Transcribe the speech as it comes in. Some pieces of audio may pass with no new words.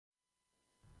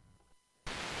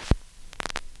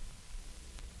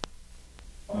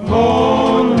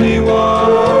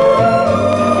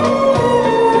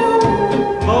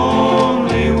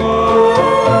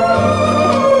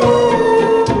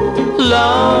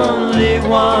lonely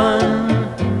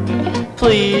one,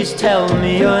 please tell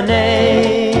me your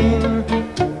name.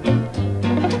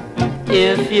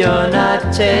 If you're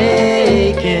not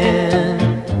taken,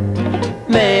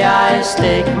 may I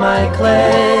stake my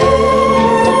claim?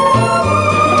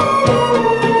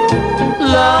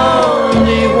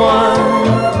 Lonely one,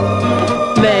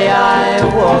 may I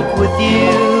walk with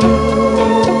you?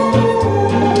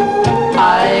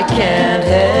 I can't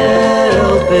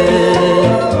help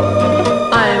it,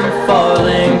 I'm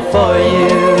falling for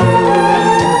you.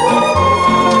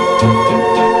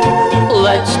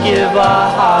 Let's give our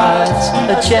hearts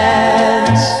a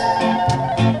chance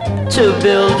to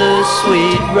build a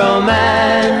sweet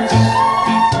romance.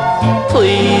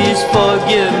 Please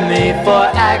forgive me for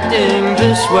acting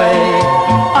this way,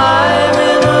 I'm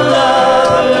in a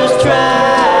lover's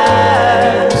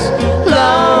trance.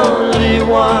 Lonely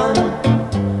one,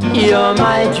 you're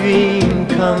my dream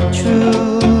come true.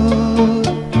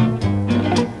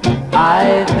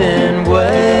 I've been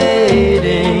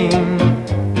waiting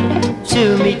to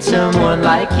meet someone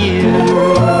like you.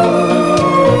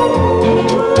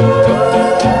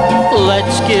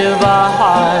 Let's give our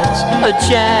hearts a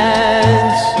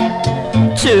chance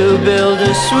to build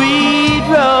a sweet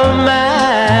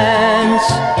romance.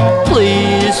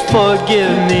 Please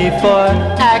forgive me for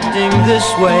acting this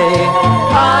way,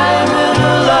 I'm in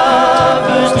a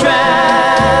lover's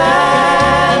trance.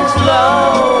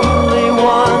 Lonely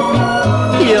one,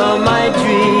 you're my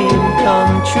dream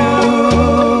come true.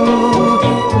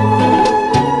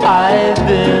 I've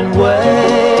been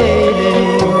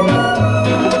waiting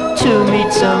to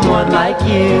meet someone like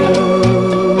you,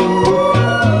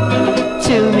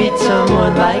 to meet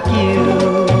someone like you.